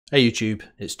Hey YouTube,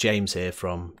 it's James here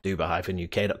from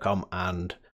Newbie-UK.com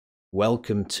and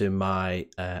welcome to my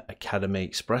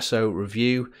AcademyZpresso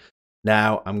review.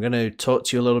 Now I'm going to talk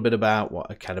to you a little bit about what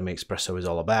AcademyZpresso is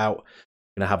all about.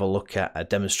 I'm going to have a look at a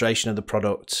demonstration of the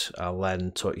product. I'll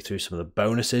then talk you through some of the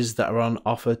bonuses that are on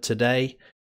offer today,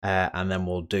 and then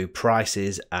we'll do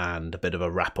prices and a bit of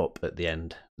a wrap up at the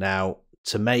end. Now,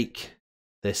 to make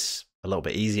this a little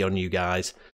bit easy on you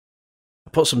guys, I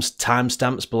put some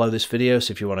timestamps below this video,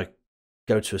 so if you want to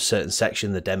go to a certain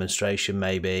section, the demonstration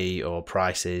maybe, or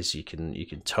prices, you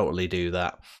can totally do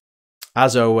that.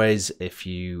 As always, if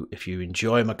you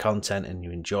enjoy my content and you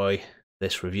enjoy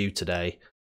this review today,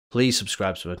 please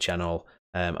subscribe to my channel.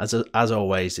 As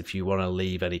always, if you want to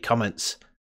leave any comments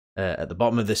at the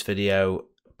bottom of this video,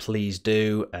 please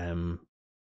do.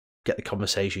 Get the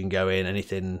conversation going.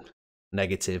 Anything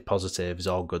negative, positive is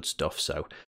all good stuff. So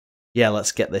yeah,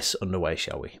 let's get this underway,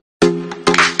 shall we?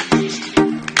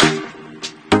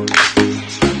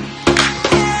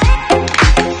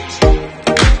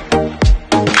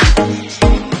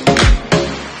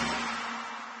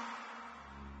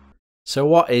 So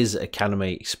what is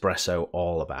AcademyZpresso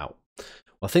all about? Well,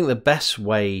 I think the best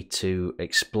way to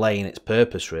explain its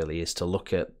purpose really is to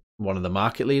look at one of the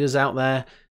market leaders out there,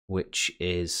 which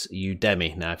is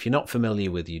Udemy. Now, if you're not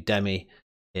familiar with Udemy,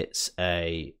 it's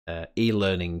a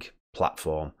e-learning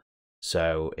platform.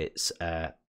 So it's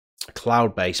a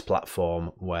cloud-based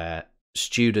platform where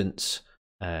students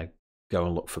go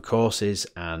and look for courses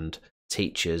and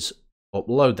teachers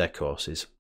upload their courses.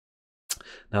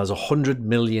 Now there's 100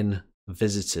 million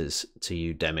visitors to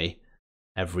Udemy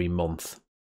every month.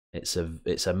 It's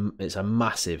a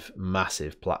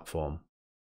massive platform.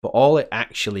 But all it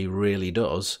actually really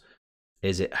does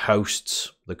is it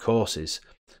hosts the courses,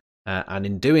 and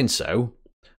in doing so,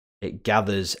 it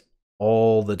gathers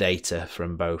all the data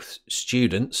from both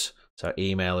students, so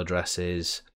email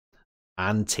addresses,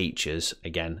 and teachers,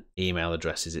 again, email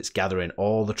addresses. It's gathering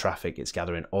all the traffic, it's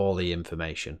gathering all the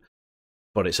information,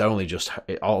 but it's only just,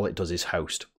 all it does is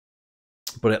host.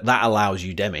 But that allows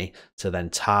Udemy to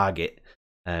then target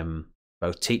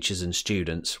both teachers and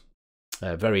students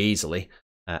very easily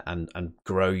and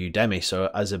grow Udemy. So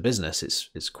as a business,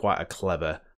 it's quite a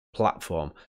clever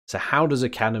platform. So how does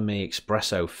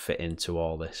AcademyZpresso fit into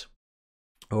all this?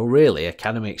 Well, really,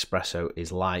 AcademyZpresso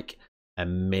is like a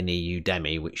mini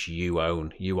Udemy, which you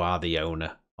own. You are the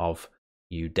owner of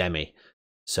Udemy.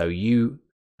 So you,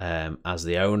 as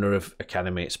the owner of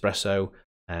AcademyZpresso,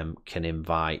 can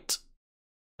invite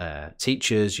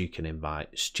teachers, you can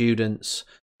invite students,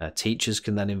 teachers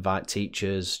can then invite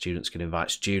teachers, students can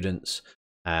invite students,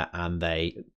 and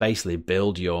they basically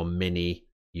build your mini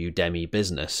Udemy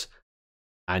business,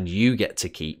 and you get to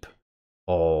keep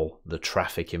all the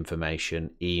traffic information,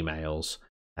 emails,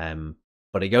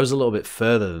 but it goes a little bit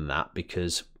further than that,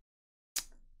 because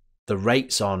the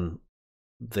rates on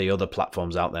the other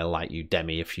platforms out there like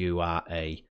Udemy, if you are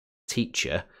a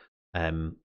teacher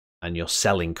and you're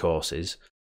selling courses,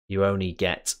 you only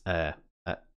get a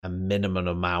minimum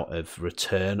amount of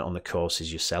return on the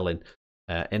courses you're selling.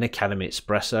 In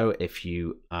AcademyZpresso, if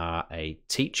you are a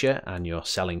teacher and you're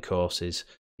selling courses,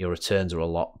 your returns are a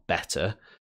lot better.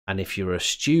 And if you're a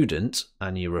student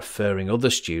and you're referring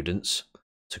other students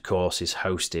to courses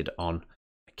hosted on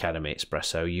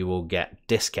AcademyZpresso, you will get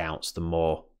discounts the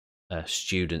more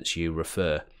students you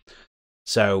refer.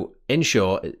 So in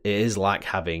short, it is like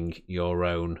having your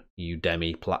own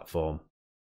Udemy platform.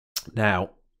 Now,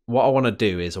 what I want to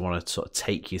do is I want to sort of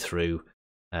take you through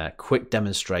a quick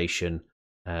demonstration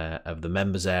of the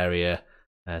members area,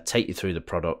 take you through the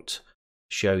product,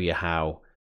 show you how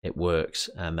it works,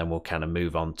 and then we'll kind of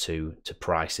move on to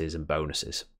prices and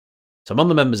bonuses. So I'm on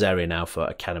the members area now for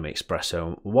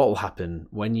AcademyZpresso. What will happen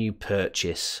when you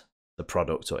purchase the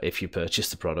product, or if you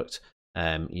purchase the product,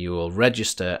 you will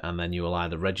register, and then you will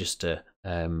either register,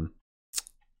 you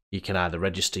can either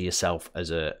register yourself as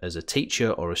a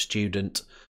teacher or a student,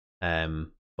 but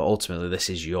ultimately this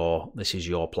is your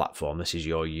platform, this is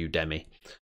your Udemy.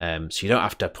 So you don't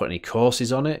have to put any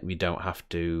courses on it. You don't have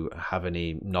to have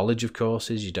any knowledge of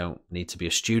courses. You don't need to be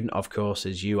a student of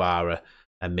courses. You are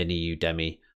a mini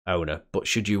Udemy owner. But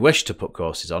should you wish to put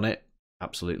courses on it,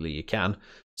 absolutely you can.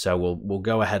 So we'll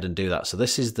go ahead and do that. So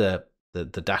this is the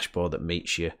dashboard that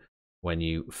meets you when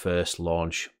you first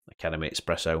launch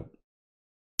AcademyZpresso.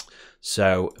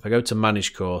 So if I go to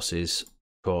manage courses,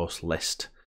 course list,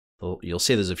 you'll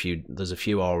see there's a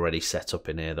few already set up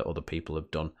in here that other people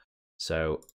have done.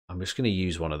 So I'm just going to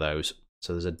use one of those.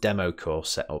 So there's a demo course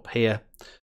set up here.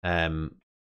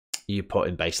 You put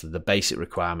in basically the basic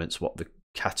requirements, what the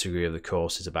category of the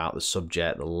course is about, the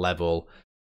subject, the level,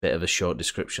 bit of a short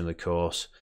description of the course.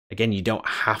 Again, you don't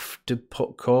have to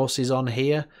put courses on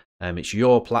here. It's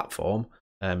your platform.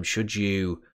 Should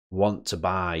you want to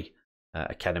buy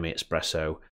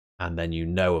AcademyZpresso and then you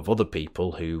know of other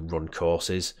people who run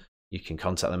courses, you can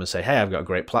contact them and say, hey, I've got a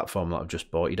great platform that I've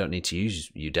just bought. You don't need to use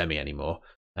Udemy anymore.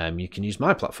 You can use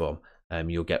my platform.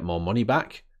 You'll get more money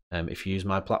back if you use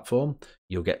my platform.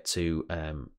 You'll get to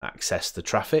access the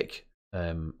traffic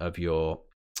of your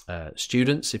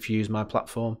students if you use my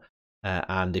platform.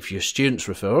 And if your students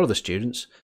refer other students,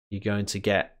 you're going to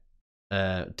get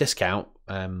a discount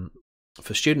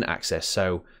for student access.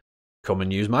 So come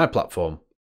and use my platform.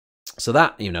 So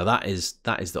that, that is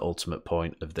the ultimate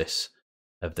point of this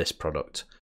product.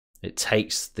 It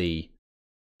takes the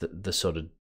sort of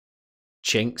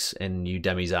chinks in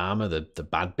Udemy's armor, the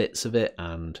bad bits of it,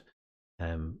 and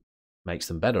makes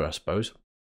them better, I suppose.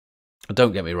 And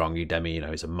don't get me wrong,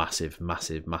 Udemy, is a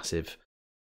massive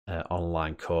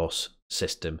online course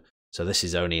system. So this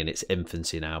is only in its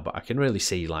infancy now, but I can really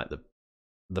see like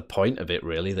the point of it,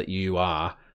 really, that you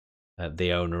are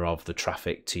the owner of the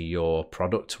traffic to your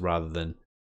product rather than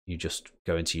you just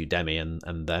go into Udemy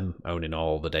and them owning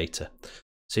all the data.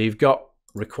 So you've got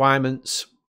requirements,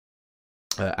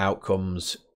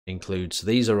 outcomes include. So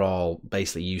these are all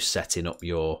basically you setting up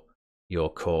your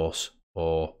course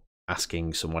or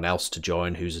asking someone else to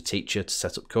join who's a teacher to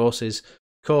set up courses,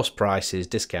 course prices,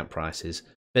 discount prices,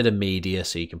 bit of media,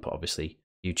 so you can put obviously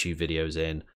YouTube videos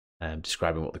in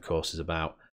describing what the course is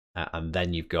about, and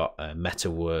then you've got meta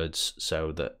words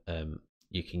so that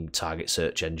you can target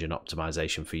search engine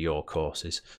optimization for your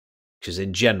courses. Because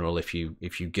in general, if you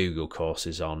Google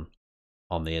courses on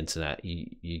the internet,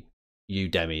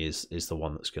 Udemy is the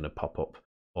one that's going to pop up,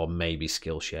 or maybe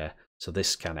Skillshare. So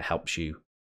this kind of helps you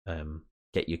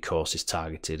get your courses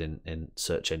targeted in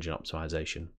search engine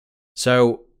optimization.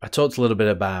 So I talked a little bit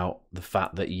about the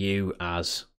fact that you,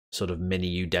 as sort of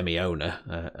mini Udemy owner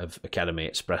of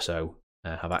AcademyZpresso,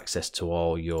 have access to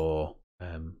all your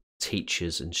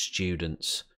teachers and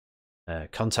students'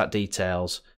 contact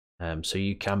details, so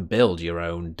you can build your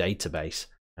own database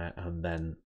and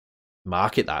then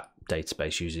market that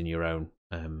database using your own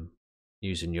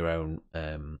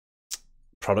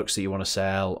products that you want to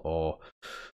sell,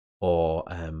 or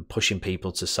pushing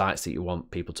people to sites that you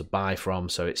want people to buy from.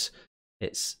 So it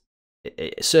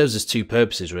serves as two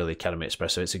purposes, really.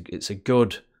 AcademyZpresso, it's a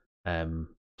good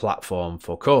platform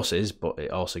for courses, but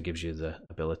it also gives you the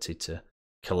ability to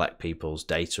collect people's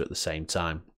data at the same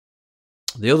time.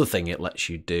 The other thing it lets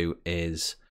you do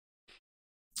is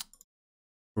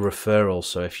referrals.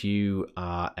 So if you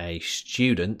are a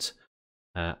student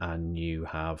and you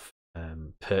have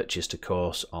purchased a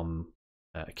course on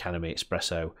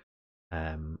AcademyZpresso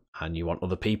and you want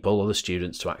other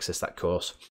students to access that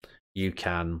course, you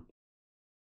can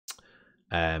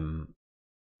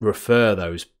refer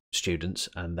those students,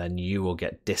 and then you will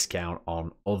get discount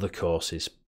on other courses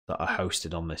that are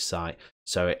hosted on this site.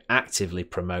 So it actively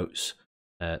promotes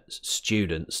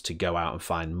students to go out and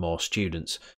find more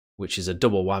students, which is a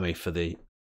double whammy for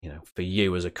for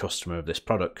you as a customer of this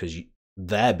product, because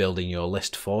they're building your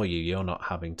list for you. You're not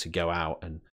having to go out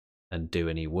and do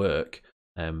any work.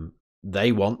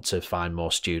 They want to find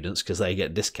more students because they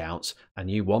get discounts, and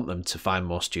you want them to find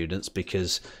more students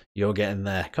because you're getting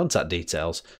their contact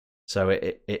details. So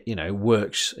it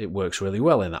works really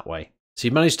well in that way. So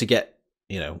you managed to get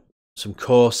some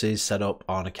courses set up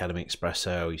on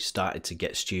AcademyZpresso. You started to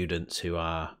get students who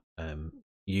are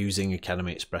using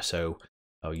AcademyZpresso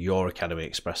or your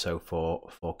AcademyZpresso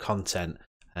for content.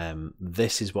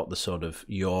 This is what the sort of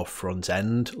your front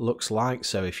end looks like.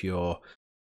 So if you're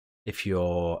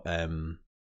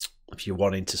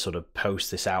wanting to sort of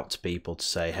post this out to people to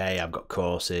say, hey, I've got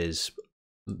courses,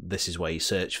 this is where you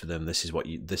search for them, this is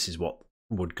what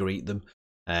would greet them,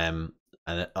 and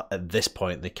at this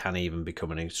point they can even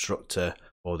become an instructor,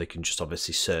 or they can just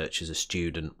obviously search as a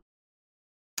student.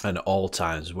 And at all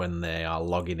times when they are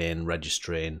logging in,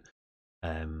 registering,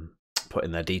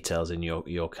 putting their details in,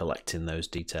 you're collecting those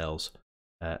details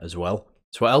as well.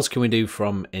 So what else can we do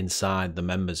from inside the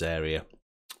members area?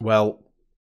 Well,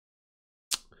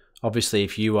 obviously,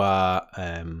 if you are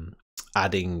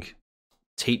adding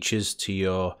teachers to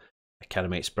your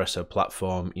AcademyZpresso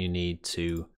platform, you need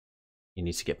to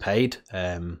get paid.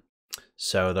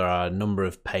 So there are a number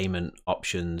of payment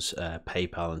options,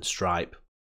 PayPal and Stripe.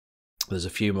 There's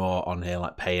a few more on here,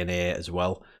 like Payoneer as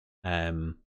well.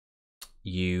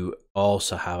 You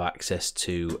also have access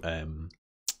to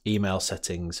email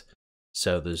settings.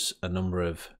 So there's a number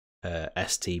of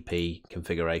STP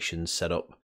configurations set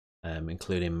up,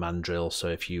 including Mandrill. So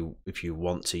if you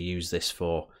want to use this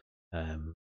for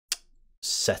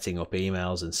setting up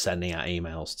emails and sending out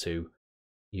emails to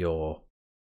your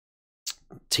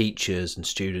teachers and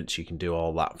students. You can do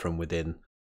all that from within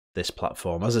this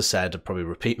platform. As I said, I'll probably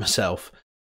repeat myself.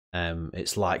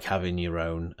 It's like having your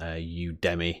own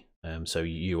Udemy. So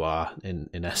you are in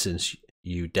essence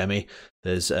Udemy.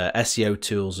 There's SEO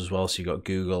tools as well. So you've got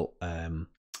Google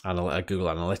Google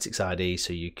Analytics ID.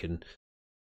 So you can,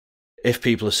 if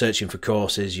people are searching for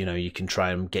courses, you can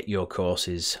try and get your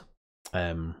courses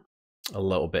a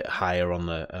little bit higher on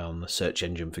the search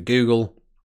engine for Google.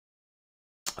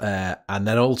 And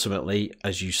then ultimately,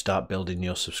 as you start building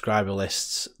your subscriber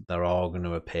lists, they're all going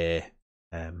to appear,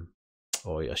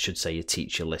 or I should say your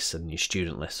teacher lists and your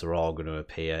student lists are all going to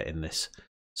appear in this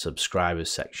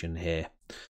subscribers section here.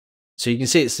 So you can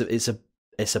see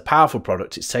it's a powerful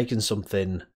product. It's taken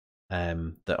something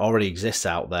that already exists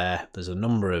out there. There's a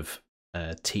number of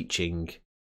teaching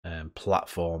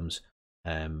platforms,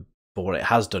 but what it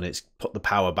has done, it's put the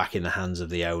power back in the hands of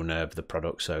the owner of the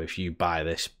product. So if you buy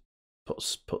this,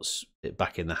 puts it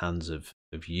back in the hands of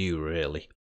you, really.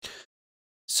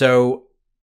 So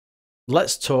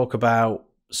let's talk about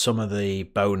some of the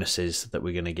bonuses that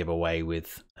we're going to give away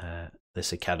with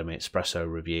this AcademyZpresso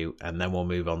review, and then we'll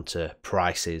move on to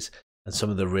prices and some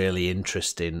of the really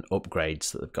interesting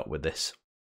upgrades that they've got with this.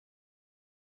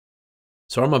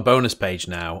 So I'm on my bonus page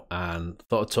now, and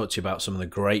thought I'd talk to you about some of the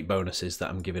great bonuses that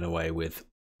I'm giving away with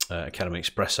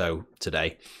AcademyZpresso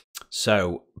today.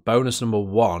 So bonus number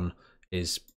 1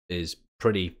 is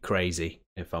pretty crazy,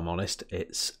 if I'm honest.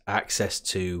 It's access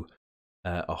to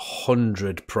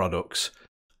 100 products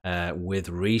with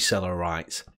reseller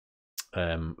rights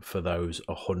for those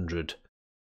 100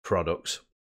 products.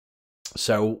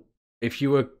 So if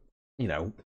you were,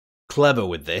 clever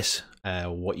with this,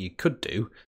 what you could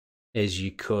do is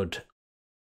you could,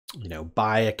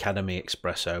 buy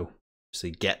AcademyZpresso, so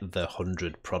you get the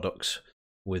 100 products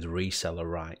with reseller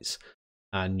rights,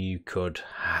 and you could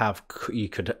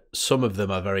some of them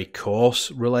are very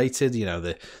course related.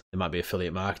 There might be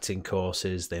affiliate marketing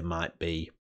courses, there might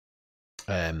be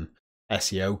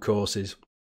SEO courses.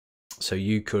 So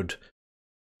you could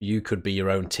be your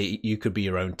own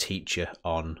teacher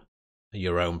on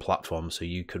your own platform. So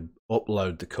you could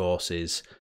upload the courses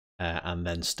and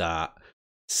then start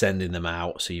sending them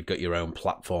out. So you've got your own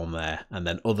platform there, and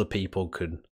then other people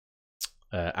could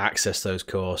access those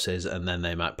courses, and then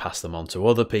they might pass them on to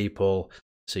other people.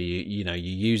 So you're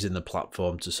using the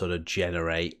platform to sort of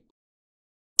generate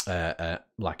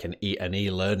like an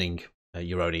e-learning,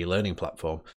 your own e-learning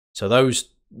platform. So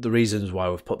the reasons why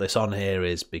we've put this on here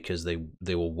is because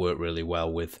they will work really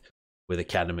well with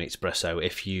AcademyZpresso.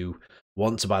 If you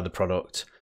want to buy the product,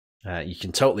 you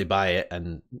can totally buy it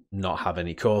and not have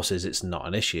any courses. It's not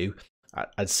an issue.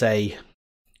 I'd say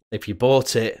if you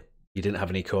bought it, you didn't have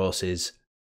any courses,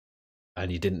 and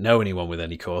you didn't know anyone with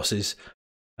any courses,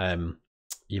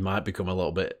 you might become a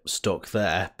little bit stuck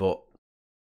there. But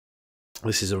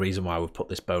this is a reason why we've put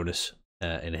this bonus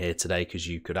in here today, because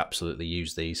you could absolutely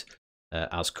use these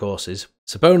as courses.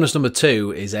 So bonus number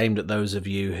 2 is aimed at those of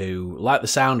you who like the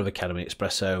sound of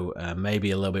AcademyZpresso,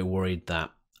 maybe a little bit worried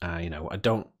that I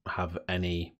don't have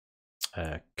any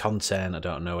content, I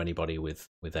don't know anybody with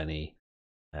any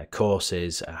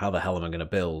courses. How the hell am I going to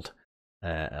build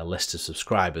a list of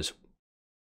subscribers?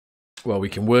 Well, we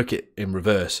can work it in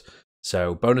reverse.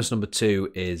 So bonus number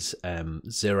 2 is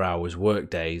 0 hours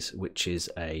workdays, which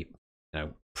is a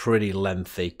pretty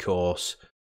lengthy course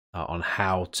on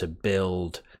how to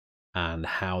build and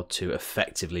how to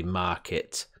effectively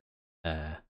market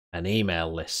an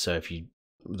email list. So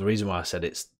the reason why I said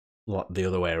it's the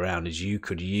other way around is you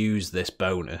could use this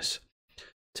bonus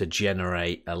to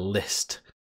generate a list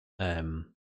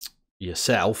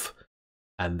yourself,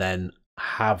 and then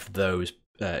have those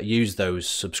use those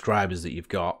subscribers that you've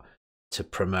got to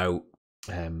promote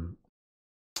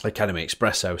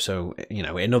AcademyZpresso. So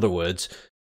in other words,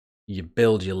 you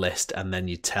build your list and then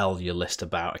you tell your list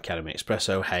about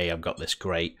AcademyZpresso. Hey, I've got this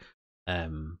great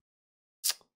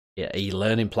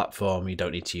e-learning platform. You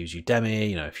don't need to use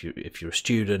Udemy. If you're a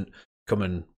student, come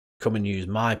and use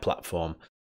my platform.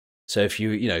 So if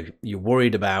you're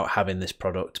worried about having this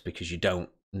product because you don't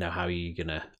know how you're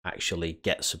gonna actually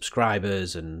get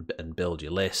subscribers and build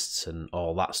your lists and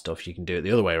all that stuff, you can do it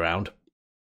the other way around.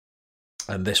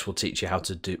 And this will teach you how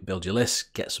to build your lists,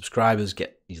 get subscribers,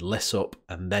 get your lists up,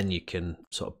 and then you can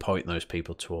sort of point those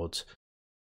people towards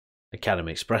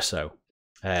AcademyZpresso.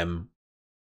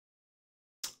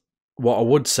 What I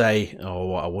would say, or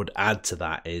what I would add to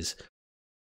that, is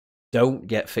don't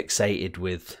get fixated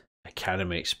with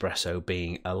AcademyZpresso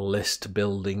being a list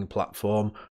building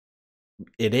platform.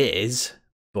 It is,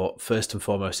 but first and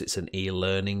foremost, it's an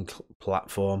e-learning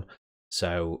platform.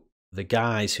 So the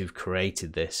guys who've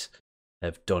created this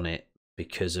have done it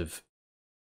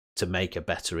to make a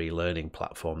better e-learning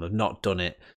platform. They've not done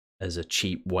it as a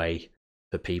cheap way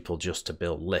for people just to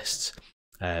build lists.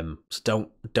 So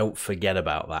don't forget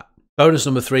about that. Bonus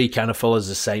number 3 kind of follows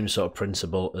the same sort of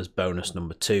principle as bonus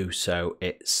number 2. So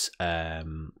it's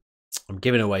I'm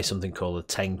giving away something called a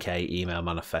 10K email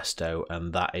manifesto,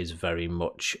 and that is very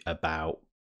much about,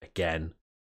 again,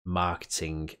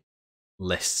 marketing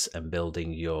lists and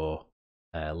building your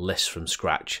lists from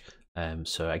scratch.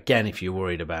 So again, if you're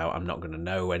worried about I'm not going to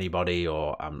know anybody,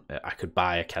 or I could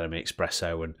buy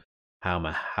AcademyZpresso and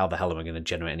how the hell am I going to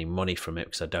generate any money from it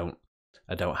because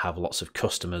I don't have lots of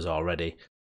customers already,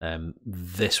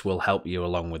 this will help you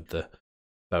along with the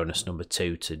bonus number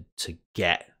 2 to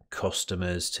get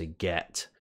customers, to get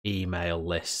email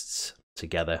lists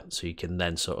together, so you can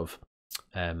then sort of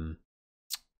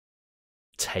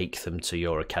take them to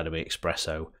your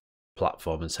AcademyZpresso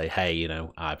platform and say, hey, you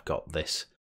know, I've got this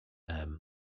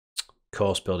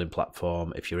course building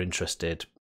platform. If you're interested,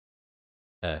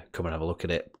 come and have a look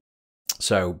at it.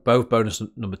 So both bonus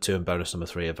number 2 and bonus number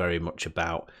 3 are very much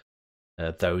about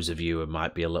those of you who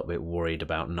might be a little bit worried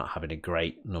about not having a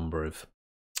great number of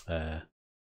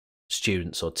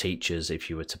students or teachers if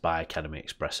you were to buy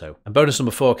AcademyZpresso. And bonus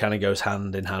number 4 kind of goes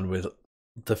hand in hand with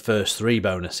the first 3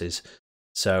 bonuses.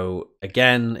 So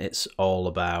again, it's all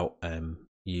about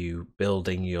you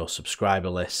building your subscriber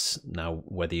lists. Now,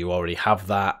 whether you already have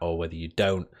that or whether you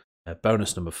don't,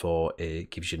 bonus number 4,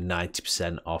 it gives you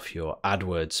 90% off your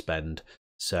AdWords spend.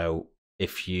 So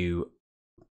if you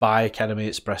buy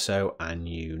AcademyZpresso and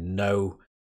you know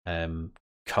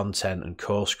content and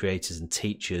course creators and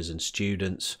teachers and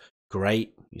students,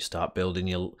 great. You start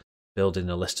building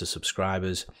a list of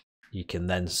subscribers. You can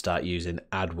then start using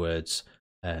AdWords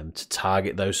to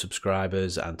target those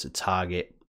subscribers and to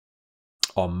target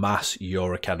en masse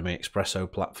your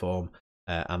AcademyZpresso platform.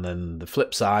 And then the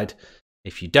flip side,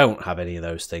 if you don't have any of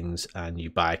those things and you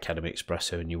buy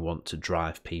AcademyZpresso and you want to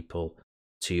drive people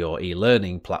to your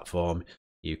e-learning platform,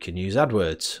 you can use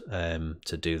AdWords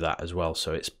to do that as well.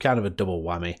 So it's kind of a double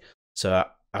whammy. So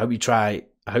I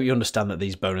hope you understand that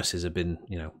these bonuses have been,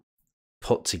 you know,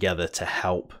 put together to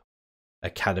help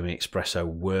AcademyZpresso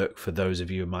work for those of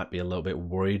you who might be a little bit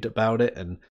worried about it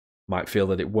and might feel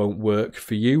that it won't work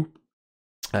for you.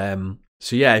 So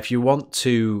yeah, if you want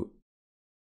to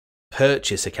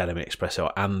purchase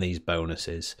AcademyZpresso and these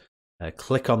bonuses,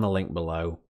 click on the link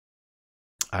below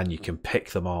and you can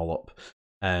pick them all up.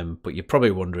 But you're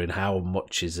probably wondering, how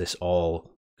much is this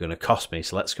all going to cost me?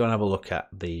 So let's go and have a look at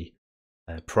the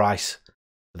price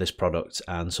for this product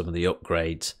and some of the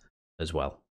upgrades as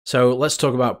well. So let's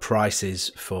talk about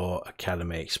prices for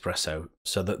AcademyZpresso.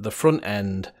 So the front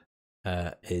end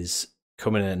is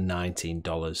coming in at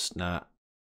 $19. Now,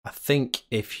 I think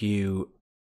if you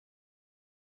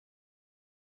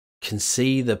can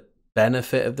see the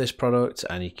benefit of this product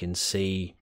and you can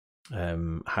see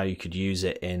how you could use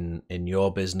it in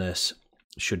your business,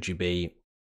 should you be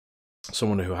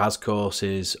someone who has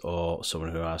courses or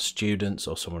someone who has students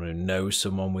or someone who knows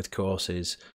someone with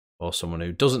courses or someone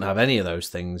who doesn't have any of those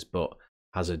things but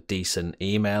has a decent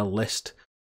email list,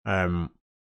 I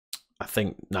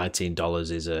think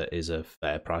 $19 is a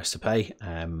fair price to pay.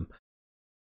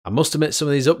 I must admit some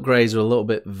of these upgrades are a little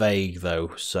bit vague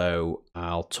though, so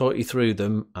I'll talk you through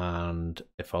them, and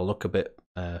if I look a bit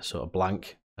sort of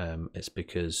blank, it's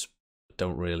because I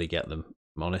don't really get them, if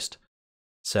I'm honest.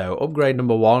 So upgrade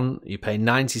number 1, you pay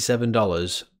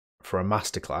 $97 for a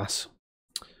masterclass,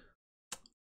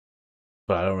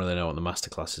 but I don't really know what the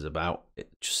masterclass is about. It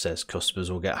just says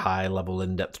customers will get high level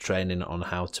in-depth training on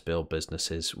how to build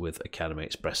businesses with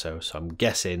AcademyZpresso. So I'm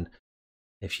guessing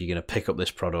if you're going to pick up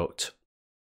this product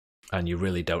and you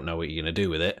really don't know what you're going to do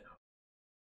with it,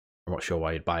 I'm not sure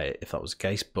why you'd buy it if that was the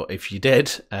case, but if you did,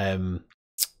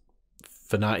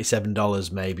 for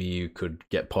 $97, maybe you could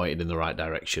get pointed in the right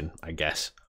direction, I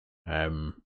guess.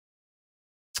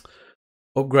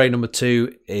 Upgrade number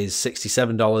 2 is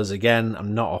 $67. Again,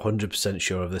 I'm not 100%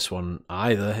 sure of this one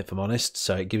either, if I'm honest.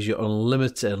 So it gives you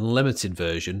unlimited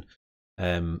version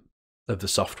of the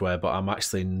software, but I'm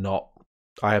actually not,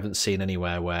 I haven't seen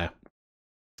anywhere where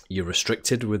you're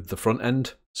restricted with the front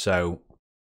end. So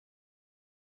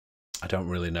I don't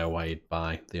really know why you'd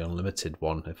buy the unlimited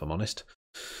one, if I'm honest.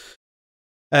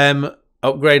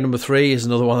 Upgrade number 3 is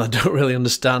another one I don't really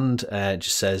understand. It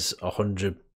just says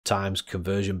 100 times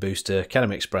conversion booster.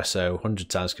 AcademyZpresso, 100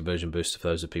 times conversion booster for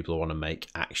those of people who want to make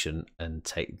action and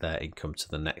take their income to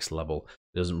the next level.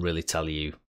 It doesn't really tell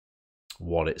you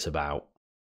what it's about.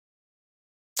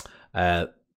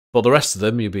 But the rest of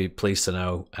them, you'll be pleased to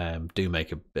know, do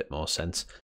make a bit more sense.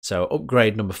 So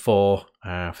upgrade number 4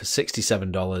 for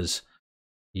 $67.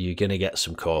 You're going to get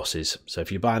some courses. So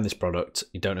if you're buying this product,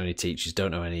 you don't know any teachers,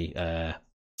 don't know any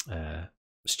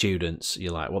students,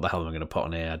 you're like, what the hell am I going to put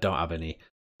on here? I don't have any.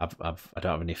 I don't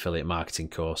have any affiliate marketing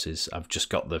courses. I've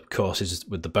just got the courses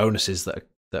with the bonuses that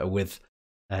are with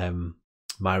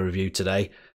my review today.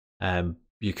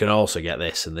 You can also get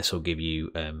this, and this will give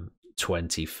you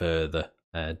 20 further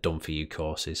done for you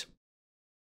courses.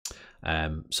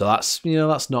 So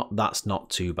that's not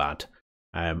too bad.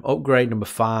 Upgrade number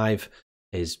 5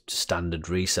 is standard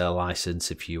resale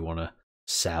license. If you want to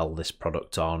sell this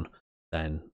product on,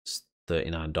 then it's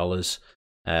 $39.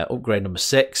 Upgrade number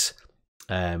 6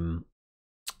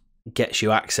 gets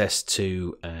you access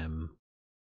to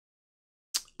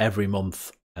every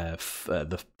month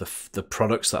the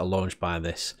products that are launched by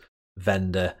this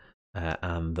vendor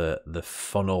and the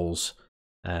funnels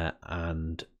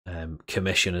and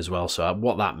commission as well. So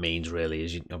what that means really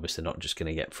is you're obviously not just going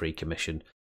to get free commission.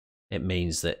 It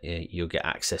means that you'll get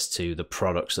access to the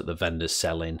products that the vendor's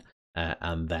selling,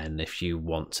 and then if you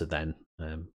want to then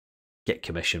get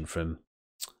commission from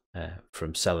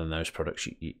selling those products,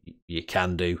 you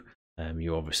can do.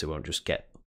 You obviously won't just get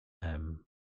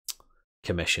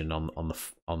commission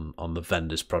on the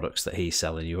vendor's products that he's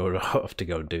selling. You will have to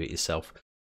go and do it yourself.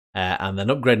 And then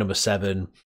upgrade number 7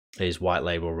 is white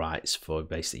label rights for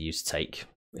basically you to take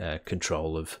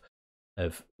control of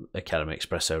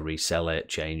AcademyZpresso, resell it,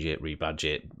 change it, rebadge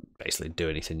it, basically do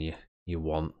anything you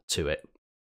want to it.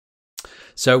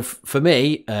 So for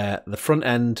me, the front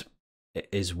end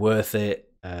is worth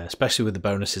it, especially with the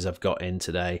bonuses I've got in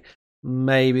today.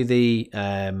 Maybe the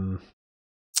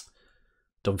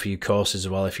done for you courses as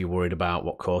well, if you're worried about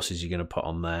what courses you're going to put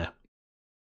on there,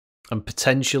 and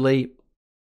potentially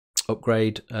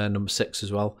upgrade number 6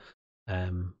 as well.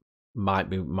 Might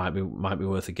be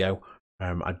worth a go.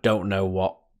 I don't know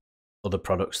what other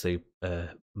products the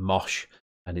Mosh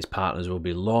and his partners will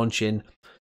be launching,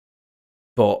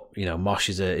 but you know, Mosh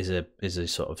is a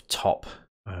sort of top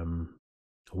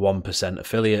 1%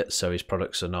 affiliate, so his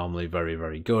products are normally very,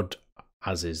 very good,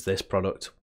 as is this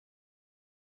product.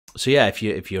 So yeah,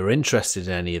 if you're interested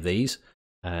in any of these,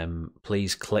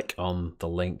 please click on the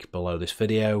link below this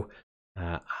video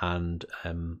and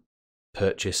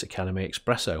purchase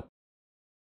AcademyZpresso.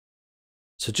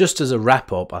 So just as a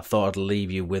wrap up, I thought I'd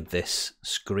leave you with this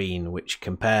screen which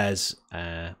compares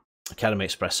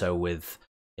AcademyZpresso with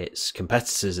its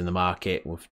competitors in the market.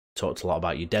 We've talked a lot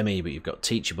about Udemy, but you've got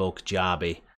Teachable,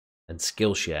 Kajabi, and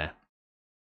Skillshare,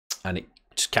 and it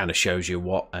just kind of shows you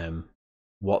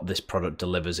what this product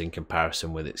delivers in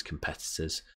comparison with its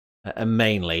competitors. And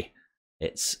mainly,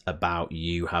 it's about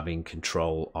you having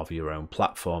control of your own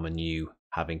platform and you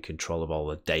having control of all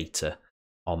the data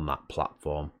on that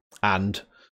platform. And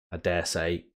I dare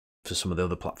say, for some of the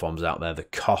other platforms out there, the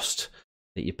cost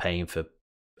that you're paying for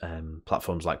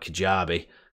platforms like Kajabi,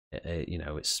 you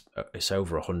know, it's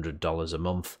over $100 a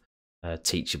month.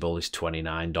 Teachable is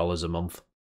 $29 a month.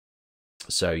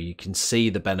 So you can see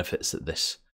the benefits that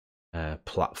this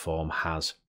platform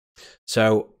has.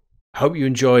 So I hope you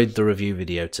enjoyed the review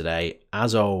video today.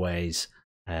 As always,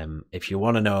 if you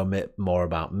want to know a bit more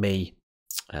about me,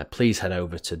 please head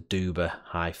over to duber-uk.com.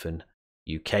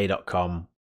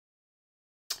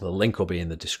 The link will be in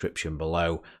the description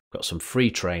below. I've got some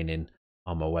free training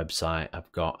on my website.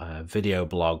 I've got a video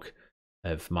blog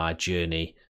of my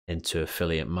journey into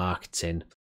affiliate marketing.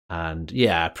 And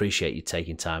yeah, I appreciate you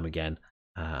taking time again,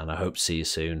 and I hope to see you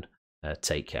soon.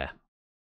 Take care.